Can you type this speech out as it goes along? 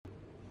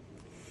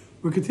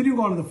We're continuing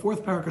on in the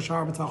fourth parak of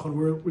Shiur B'tachon.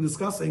 We're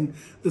discussing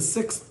the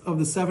sixth of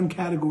the seven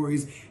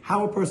categories,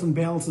 how a person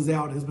balances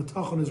out his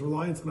b'tachon, his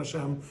reliance on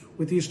Hashem,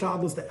 with the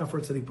ishtadlus, the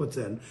efforts that he puts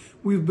in.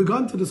 We've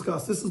begun to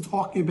discuss, this is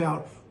talking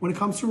about when it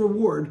comes to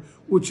reward,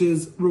 which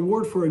is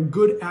reward for a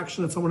good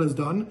action that someone has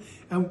done.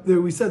 And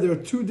we said there are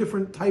two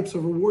different types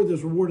of reward.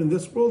 There's reward in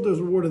this world, there's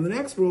reward in the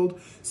next world.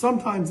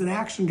 Sometimes an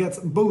action gets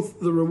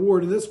both the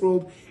reward in this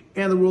world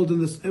and the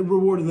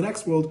reward in the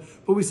next world.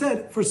 But we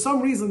said, for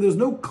some reason, there's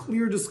no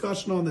clear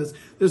discussion on this.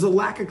 There's a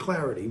lack of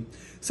clarity.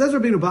 Says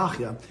Rabbeinu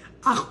Bachya,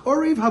 Ach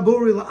orev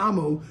habori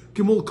la'amo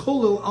gimul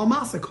kolel al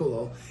masa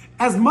kolel.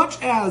 As much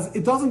as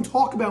it doesn't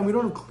talk about, and we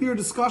don't have clear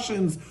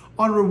discussions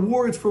on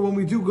rewards for when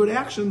we do good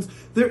actions,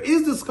 there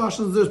is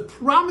discussions, there's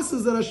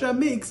promises that Hashem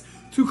makes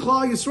to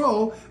Klal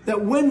Yisrael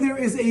that when there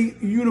is a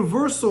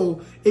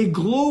universal, a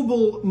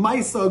global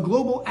maisa, a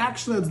global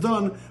action that's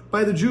done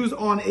by the Jews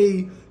on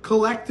a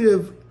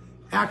collective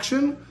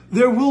action,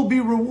 there will be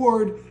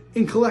reward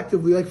in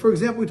collectively. Like, for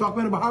example, we talk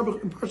about in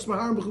Parshas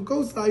Bahar and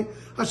B'chukosai,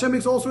 Hashem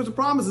makes all sorts of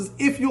promises.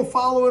 If you'll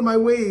follow in my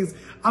ways,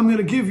 I'm going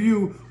to give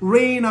you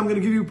rain, I'm going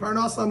to give you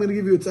parnasa, I'm going to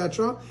give you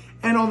etc.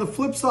 And on the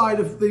flip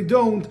side, if they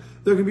don't,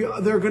 there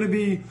are going to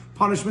be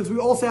punishments. We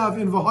also have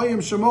in V'hayim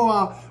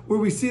Shemoah, where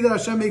we see that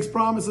Hashem makes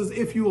promises.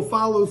 If you will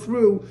follow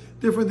through,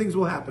 different things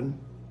will happen.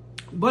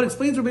 But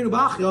explains Rabbeinu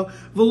Bachya,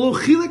 v'lo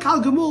chilek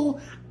al gemul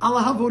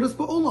ala havodas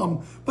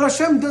ba'olam. But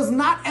Hashem does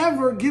not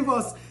ever give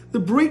us the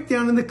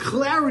breakdown and the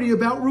clarity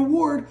about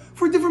reward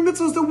for different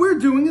mitzvahs that we're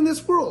doing in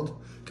this world.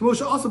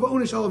 However,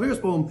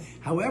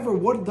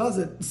 what does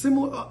it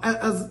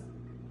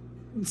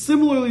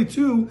similarly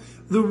to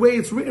the way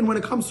it's written when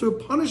it comes to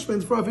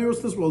punishments for averus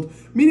in this world?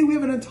 Meaning, we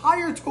have an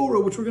entire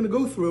Torah which we're going to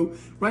go through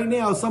right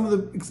now. Some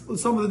of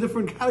the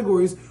different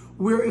categories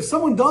where if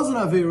someone does an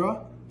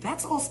avera,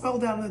 that's all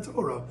spelled out in the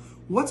Torah.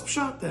 What's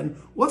pshat then?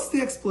 What's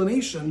the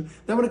explanation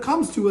that when it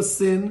comes to a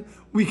sin,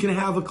 we can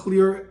have a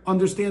clear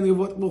understanding of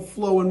what will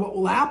flow and what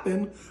will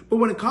happen, but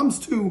when it comes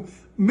to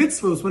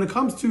mitzvos, when it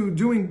comes to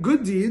doing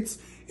good deeds,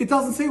 it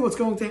doesn't say what's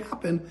going to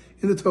happen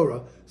in the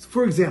Torah. So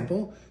for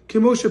example,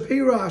 Kimosha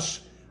Peirash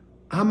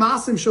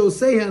Hamasim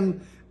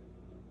Shosehen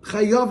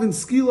Chayav and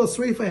Skila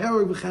Sreifa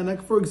Hereg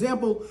V'chenek. For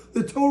example,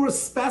 the Torah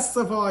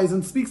specifies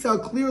and speaks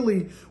out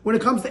clearly when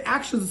it comes to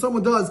actions that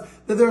someone does,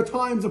 that there are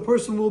times a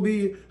person will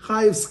be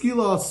Chayav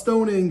Skila,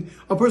 stoning,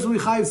 a person will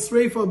be Chayav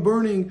Sreifa,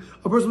 burning,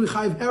 a person will be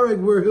Chayav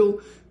Hereg, where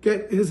he'll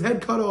get his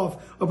head cut off,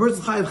 a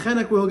person Chayav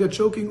Chenek, where he'll get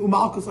choking,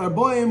 Umalkus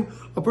Arboim,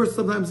 a person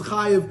sometimes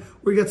Chayav,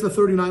 where he gets the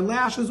 39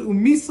 lashes,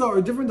 Umisa,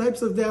 or different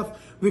types of death,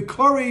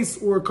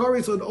 Vikaris, or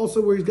Karis, and also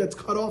where he gets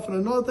cut off, and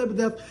another type of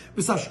death,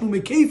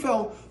 Visashlume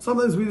Kefel.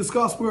 Sometimes we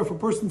discuss where if a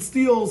person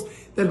steals,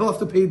 then he'll have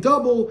to pay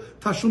double,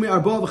 Tashlume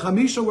Arba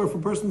V'chamisha, where if a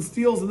person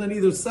steals and then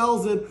either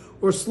sells it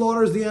or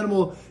slaughters the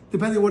animal,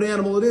 depending on what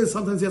animal it is,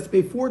 sometimes he has to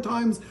pay 4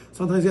 times,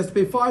 sometimes he has to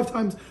pay 5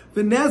 times.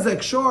 The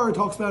Nezek Shar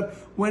talks about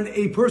when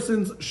a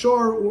person's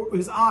shar or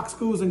his ox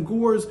goes and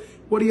gores,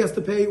 what he has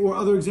to pay, or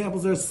other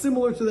examples that are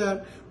similar to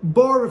that.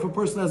 Bar, if a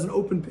person has an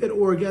open pit,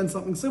 or again,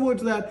 something similar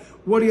to that,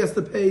 what he has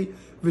to pay.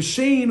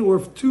 V'shein,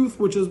 or tooth,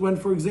 which is when,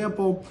 for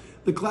example,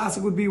 the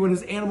classic would be when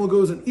his animal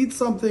goes and eats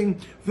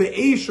something.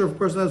 V'eish, or if a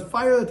person has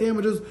fire that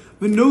damages.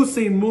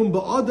 V'nosein mum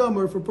ba'adam,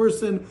 or if a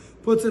person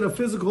puts in a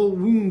physical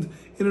wound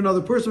in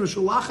another person.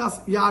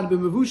 V'sholachas yad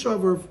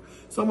b'mevushav, or if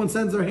someone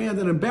sends their hand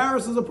and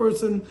embarrasses a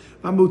person.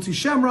 V'motzi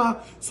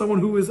shemra, someone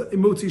who is a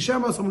motzi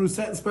shemra, someone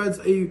who spreads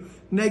a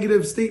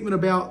negative statement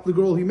about the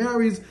girl he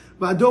marries.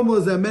 V'adom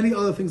is there many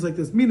other things like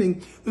this.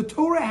 Meaning, the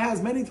Torah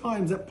has many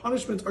times that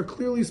punishments are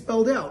clearly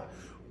spelled out,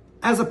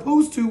 as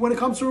opposed to when it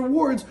comes to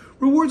rewards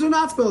are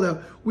not spelled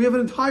out. We have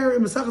an entire,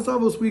 in Maseches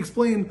Avos, we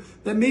explain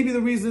that maybe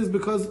the reason is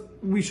because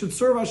we should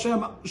serve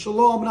Hashem,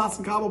 Shalom, Manas,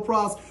 and Kabel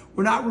Pras.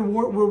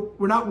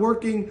 We're not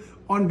working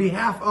on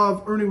behalf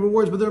of earning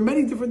rewards, but there are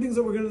many different things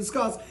that we're going to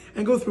discuss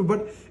and go through.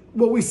 But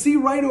what we see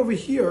right over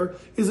here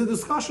is a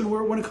discussion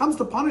where when it comes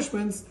to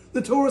punishments,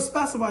 the Torah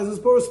specifies, the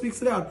Torah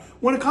speaks it out.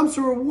 When it comes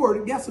to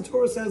reward, yes, the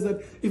Torah says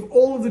that if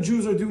all of the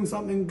Jews are doing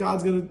something,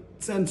 God's going to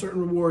send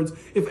certain rewards.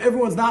 If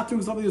everyone's not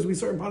doing something, there's going to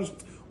be certain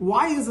punishments.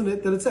 Why isn't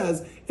it that it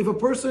says, if a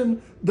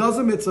person does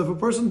a mitzvah, if a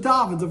person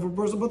davens, if a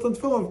person puts on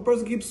tefillah, if a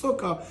person keeps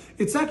sukkah,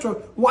 etc.,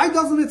 why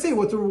doesn't it say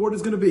what the reward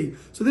is going to be?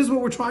 So this is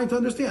what we're trying to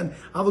understand.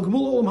 There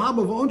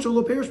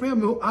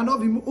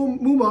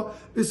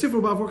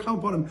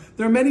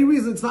are many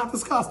reasons it's not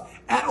discussed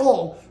at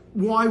all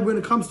why when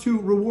it comes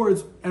to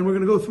rewards, and we're going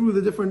to go through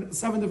the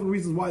 7 different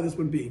reasons why this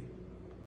would be.